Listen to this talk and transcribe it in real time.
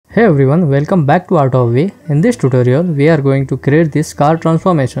Hey everyone, welcome back to Art of Abhi. In this tutorial, we are going to create this car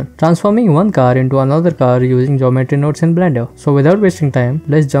transformation, transforming one car into another car using geometry nodes in Blender. So without wasting time,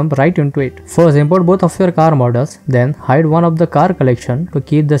 let's jump right into it. First, import both of your car models, then hide one of the car collection to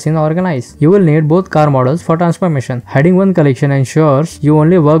keep the scene organized. You will need both car models for transformation. Hiding one collection ensures you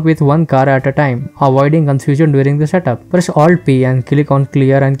only work with one car at a time, avoiding confusion during the setup. Press Alt P and click on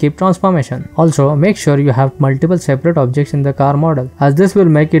clear and keep transformation. Also, make sure you have multiple separate objects in the car model, as this will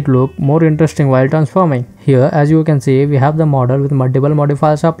make it look more interesting while transforming. Here, as you can see, we have the model with multiple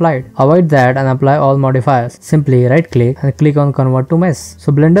modifiers applied. Avoid that and apply all modifiers. Simply right click and click on convert to mesh.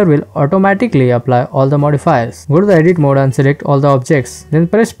 So Blender will automatically apply all the modifiers. Go to the edit mode and select all the objects. Then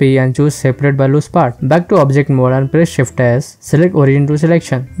press P and choose separate by loose part. Back to object mode and press Shift S. Select origin to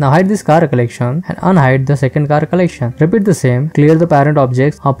selection. Now hide this car collection and unhide the second car collection. Repeat the same. Clear the parent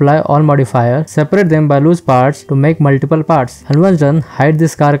objects. Apply all modifiers. Separate them by loose parts to make multiple parts. And once done, hide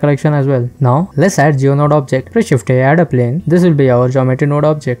this car collection as well. Now let's add GeoNode object. Press Shift A, add a plane. This will be our geometry node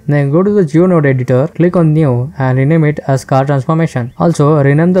object. Then go to the GeoNode editor, click on new and rename it as car transformation. Also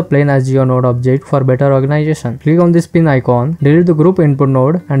rename the plane as GeoNode object for better organization. Click on this pin icon, delete the group input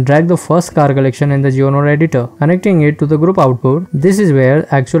node and drag the first car collection in the GeoNode editor, connecting it to the group output. This is where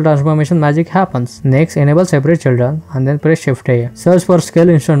actual transformation magic happens. Next, enable separate children and then press Shift A. Search for scale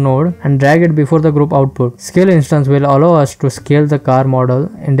instance node and drag it before the group output. Scale instance will allow us to scale the car model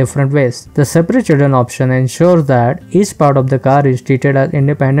in different ways. The separate children option ensures that each part of the car is treated as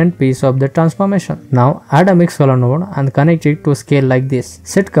independent piece of the transformation. Now add a mix color node and connect it to scale like this.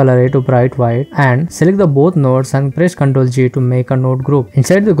 Set color A to bright white and select the both nodes and press Ctrl G to make a node group.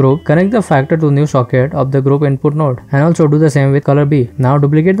 Inside the group, connect the factor to new socket of the group input node and also do the same with color B. Now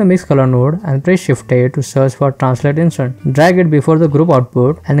duplicate the mix color node and press Shift A to search for translate instant. Drag it before the group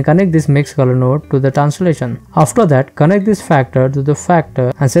output and connect this mix color node to the translation. After that, connect this factor to the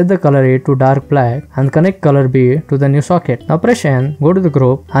factor and set the color A to dark black and connect color B to the new socket. Now press N, go to the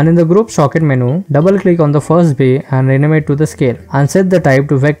group and in the group socket menu, double click on the first B and rename it to the scale and set the type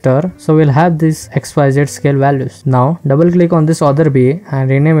to vector, so we'll have this XYZ scale values. Now double click on this other B and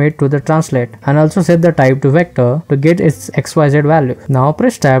rename it to the translate and also set the type to vector to get its XYZ value. Now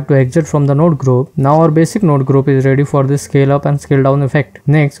press tab to exit from the node group. Now our basic node group is ready for this scale up and scale down effect.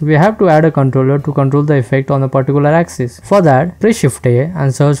 Next, we have to add a controller to control the effect on a particular axis. For that, press Shift A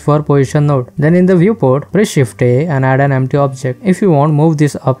and search for position node. Then in the viewport, press Shift A and add an empty object. If you want, move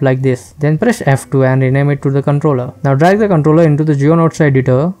this up like this. Then press F2 and rename it to the controller. Now drag the controller into the GeoNodes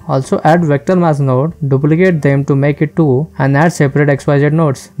editor. Also add vector mask node, duplicate them to make it 2 and add separate XYZ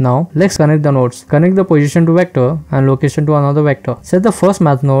nodes. Now let's connect the nodes. Connect the position to vector and location to another vector. Set the first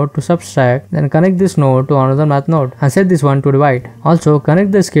math node to subtract, then connect this node to another math node and set this one to divide. Also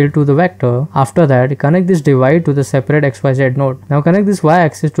connect the scale to the vector. After that, connect this divide to the separate XYZ node. Now connect this Y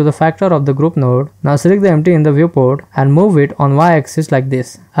axis to the factor of the group node. Now select the empty in the viewport and move it on Y axis like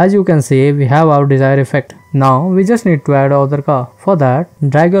this. As you can see, we have our desired effect. Now we just need to add another car. For that,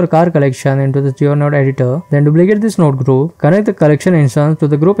 drag your car collection into the GeoNode editor, then duplicate this node group, connect the collection instance to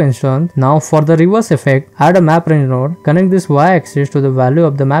the group instance. Now for the reverse effect, add a map range node, connect this Y axis to the value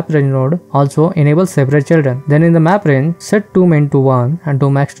of the map range node, also enable separate children. Then in the map range, set 2min to 1 and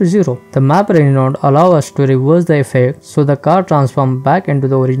 2max to 0. The map range node allows us to reverse the effect so the car transforms back into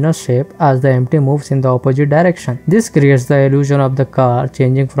the original shape as the empty moves in the opposite direction. This creates the illusion of the car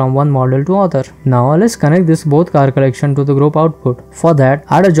changing from one model to other. Now let's connect this both car collection to the group output. For that,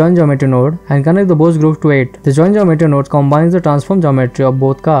 add a join geometry node and connect the both groups to 8. The join geometry node combines the transform geometry of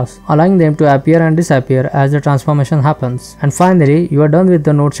both cars, allowing them to appear and disappear as the transformation happens. And finally, you are done with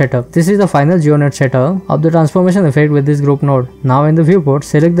the node setup. This is the final GeoNode setup of the transformation effect with this group node. Now in the viewport,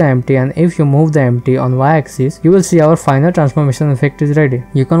 select the empty and if you move the empty on Y axis, you will see our final transformation effect is ready.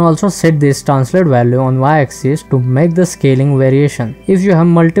 You can also set this translate value on Y axis to make the scaling variation. If you have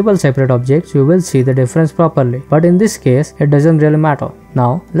multiple separate objects, you will see the difference properly, but in this case it doesn't really matter.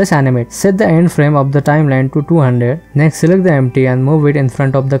 Now let's animate. Set the end frame of the timeline to 200. Next, select the empty and move it in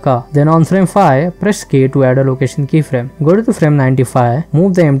front of the car. Then on frame 5, press K to add a location keyframe. Go to the frame 95,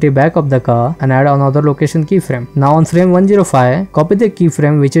 move the empty back of the car and add another location keyframe. Now on frame 105, copy the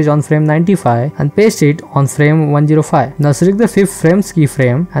keyframe which is on frame 95 and paste it on frame 105. Now select the 5th frame's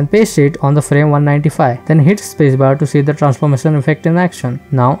keyframe and paste it on the frame 195. Then hit spacebar to see the transformation effect in action.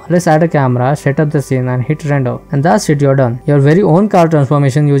 Now let's add a camera, set up the scene and hit render. And that's it, you're done. Your very own car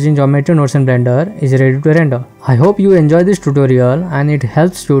transformation using geometry nodes in Blender is ready to render. I hope you enjoy this tutorial and it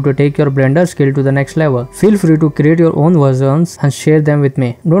helps you to take your Blender skill to the next level. Feel free to create your own versions and share them with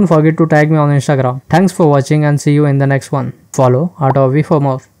me. Don't forget to tag me on Instagram. Thanks for watching and see you in the next one. Follow Art of Abhi for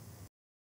more.